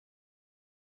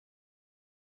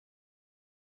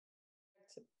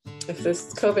If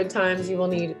this COVID times, you will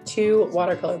need 2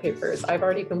 watercolor papers. I've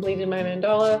already completed my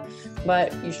mandala,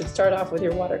 but you should start off with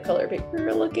your watercolor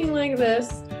paper looking like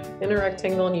this in a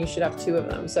rectangle, and you should have 2 of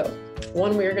them. So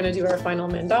one we're going to do our final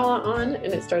mandala on,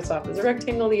 and it starts off as a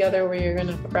rectangle. The other where you're going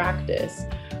to practice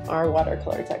our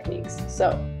watercolor techniques.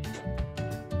 So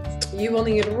you will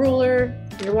need a ruler,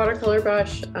 your watercolor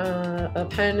brush, a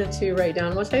pen to write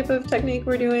down what type of technique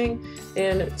we're doing,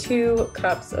 and 2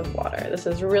 cups of water. This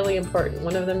is really important.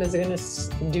 One of them is going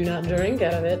to do not drink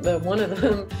out of it, but one of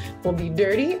them will be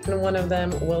dirty and one of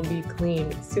them will be clean.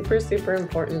 Super, super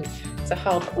important to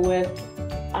help with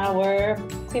our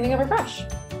cleaning of our brush.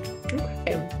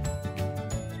 Okay.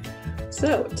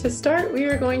 So to start, we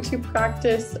are going to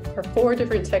practice our 4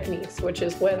 different techniques, which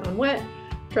is wet on wet,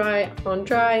 dry on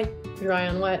dry, dry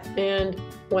on wet, and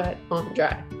wet on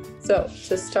dry. So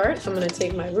to start, I'm going to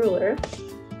take my ruler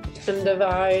and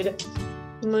divide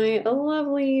my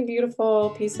lovely, beautiful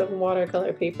piece of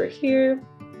watercolor paper here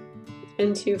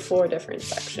into 4 different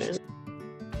sections.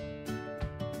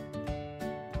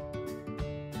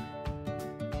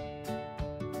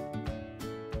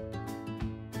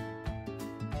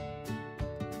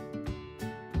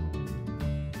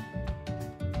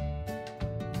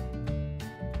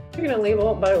 We're going to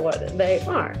label by what they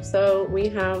are. So we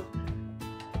have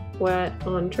wet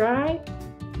on dry,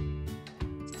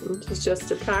 which is just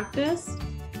to practice.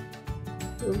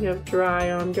 We have dry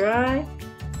on dry.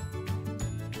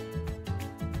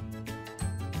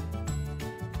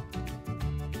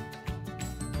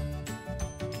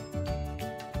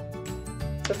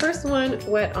 The first one,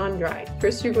 wet on dry.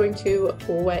 First, you're going to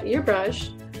wet your brush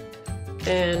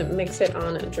and mix it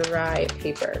on dry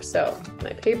paper. So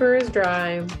my paper is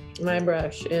dry, my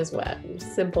brush is wet.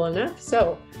 Simple enough.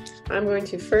 So I'm going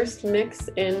to first mix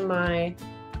in my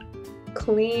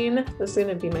clean, this is going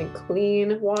to be my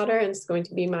clean water, and it's going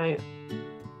to be my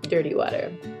dirty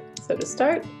water. So to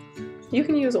start, you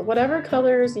can use whatever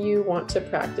colors you want to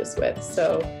practice with.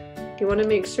 So you want to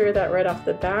make sure that right off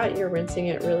the bat you're rinsing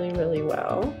it really, really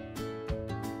well.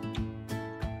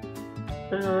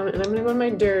 And I'm going to go in my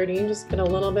dirty, just get a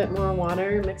little bit more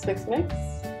water, mix, mix, mix.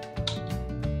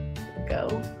 There we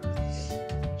go.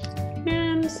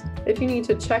 And if you need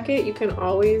to check it, you can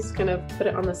always kind of put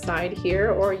it on the side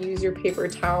here or use your paper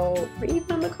towel or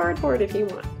even on the cardboard if you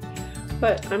want.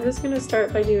 But I'm just going to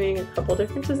start by doing a couple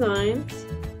different designs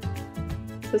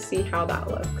to see how that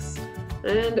looks.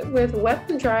 And with wet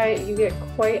and dry, you get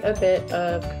quite a bit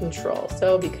of control.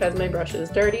 So because my brush is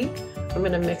dirty, I'm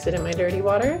going to mix it in my dirty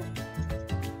water,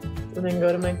 and then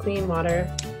go to my clean water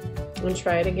and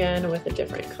try it again with a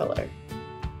different color.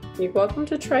 You're welcome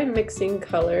to try mixing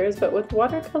colors, but with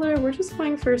watercolor, we're just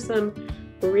going for some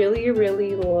really,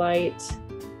 really light,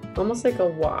 almost like a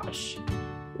wash.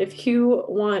 If you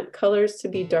want colors to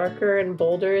be darker and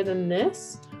bolder than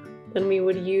this, then we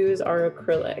would use our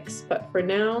acrylics. But for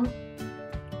now,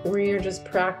 we are just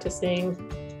practicing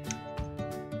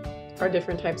our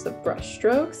different types of brush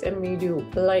strokes, and we do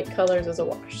light colors as a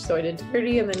wash. So I did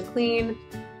dirty and then clean.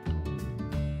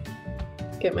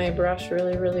 Get my brush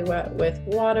really, really wet with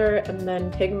water and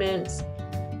then pigment.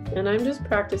 And I'm just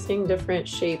practicing different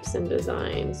shapes and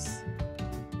designs.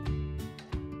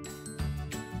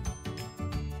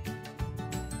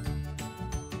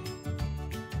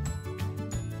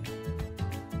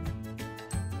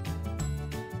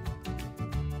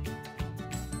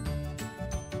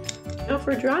 Now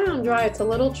for dry on dry, it's a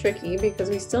little tricky because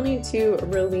we still need to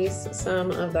release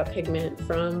some of that pigment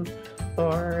from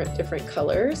our different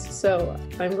colors. So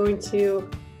I'm going to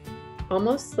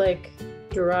almost like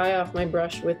dry off my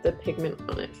brush with the pigment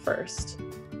on it first,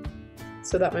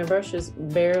 so that my brush is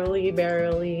barely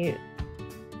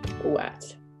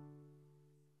wet.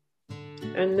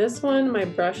 And this one, my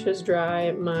brush is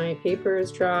dry, my paper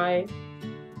is dry.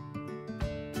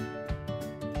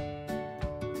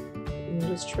 I'm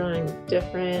just trying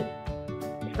different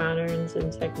patterns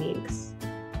and techniques.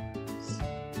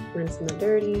 Rinse in the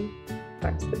dirty,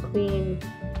 back to the clean.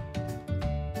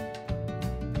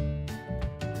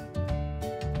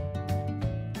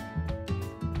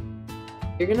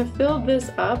 You're going to fill this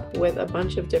up with a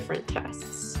bunch of different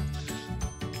tests.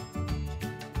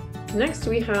 Next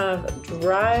we have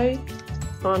dry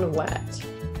on wet.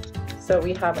 So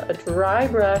we have a dry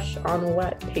brush on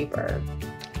wet paper.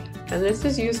 And this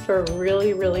is used for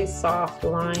really, really soft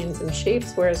lines and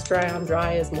shapes, whereas dry on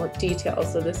dry is more detailed.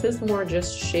 So this is more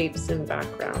just shapes and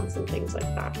backgrounds and things like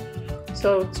that.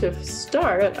 So to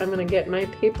start, I'm going to get my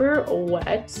paper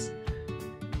wet,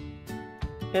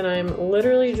 and I'm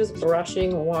literally just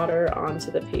brushing water onto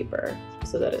the paper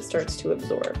so that it starts to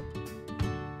absorb.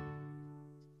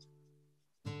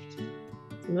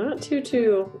 Not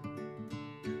too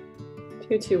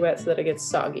wet so that it gets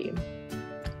soggy.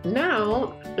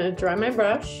 Now, I'm gonna dry my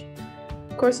brush.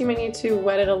 Of course, you may need to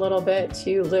wet it a little bit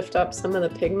to lift up some of the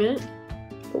pigment.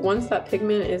 But once that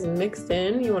pigment is mixed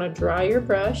in, you wanna dry your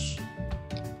brush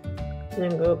and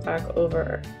then go back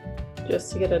over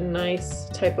just to get a nice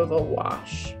type of a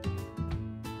wash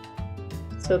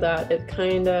so that it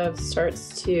kind of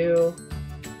starts to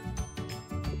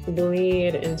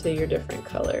bleed into your different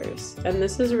colors. And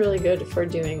this is really good for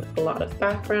doing a lot of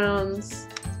backgrounds.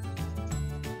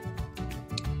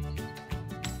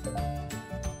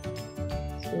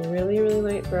 So really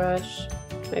light brush.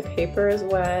 My paper is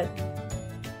wet.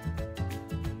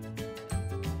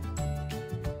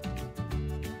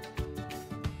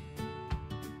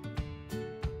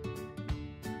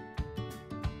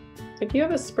 If you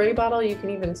have a spray bottle, you can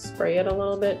even spray it a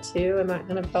little bit too, and that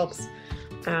kind of helps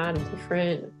add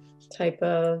different type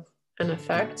of an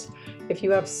effect. If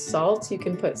you have salt, you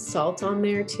can put salt on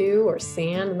there too, or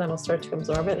sand, and that'll start to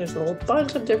absorb it. There's a whole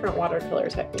bunch of different watercolor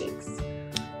techniques.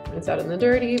 Rinse out in the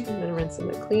dirty, and then rinse in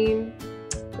the clean.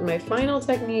 And my final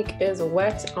technique is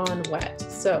wet on wet.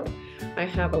 So I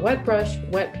have a wet brush,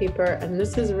 wet paper, and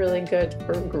this is really good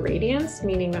for gradients,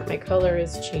 meaning that my color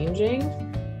is changing,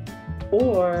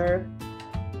 or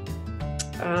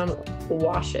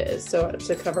washes, so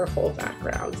to cover whole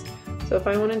backgrounds. So if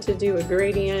I wanted to do a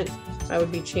gradient, I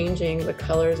would be changing the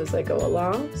colors as I go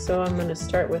along. So I'm going to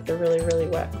start with a really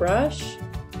wet brush.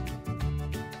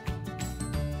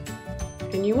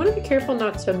 And you want to be careful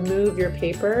not to move your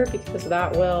paper, because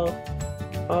that will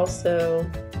also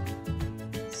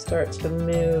start to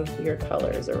move your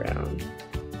colors around.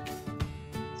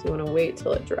 So you want to wait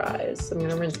till it dries. So I'm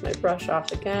going to rinse my brush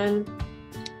off again,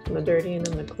 from the dirty and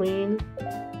then the clean.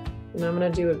 And I'm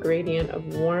going to do a gradient of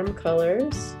warm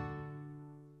colors.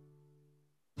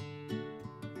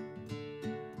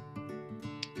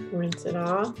 Rinse it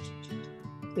off.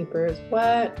 Paper is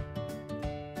wet.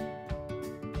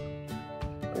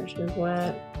 Brush is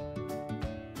wet.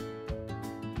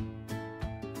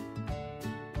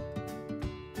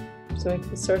 So I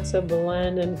can start to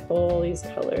blend and pull these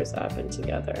colors up and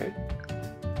together.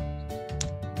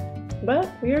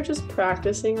 But we are just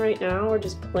practicing right now. We're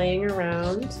just playing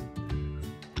around.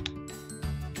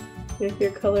 If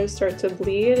your colors start to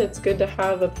bleed, it's good to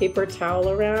have a paper towel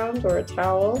around, or a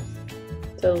towel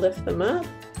to lift them up.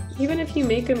 Even if you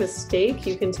make a mistake,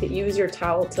 you can use your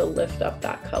towel to lift up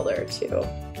that color too.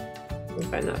 I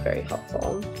find that very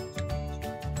helpful.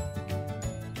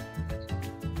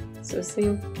 So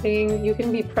same thing, you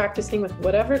can be practicing with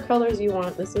whatever colors you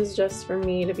want. This is just for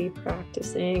me to be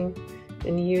practicing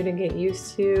and you to get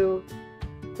used to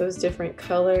those different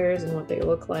colors and what they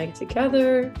look like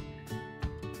together,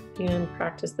 and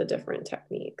practice the different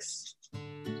techniques.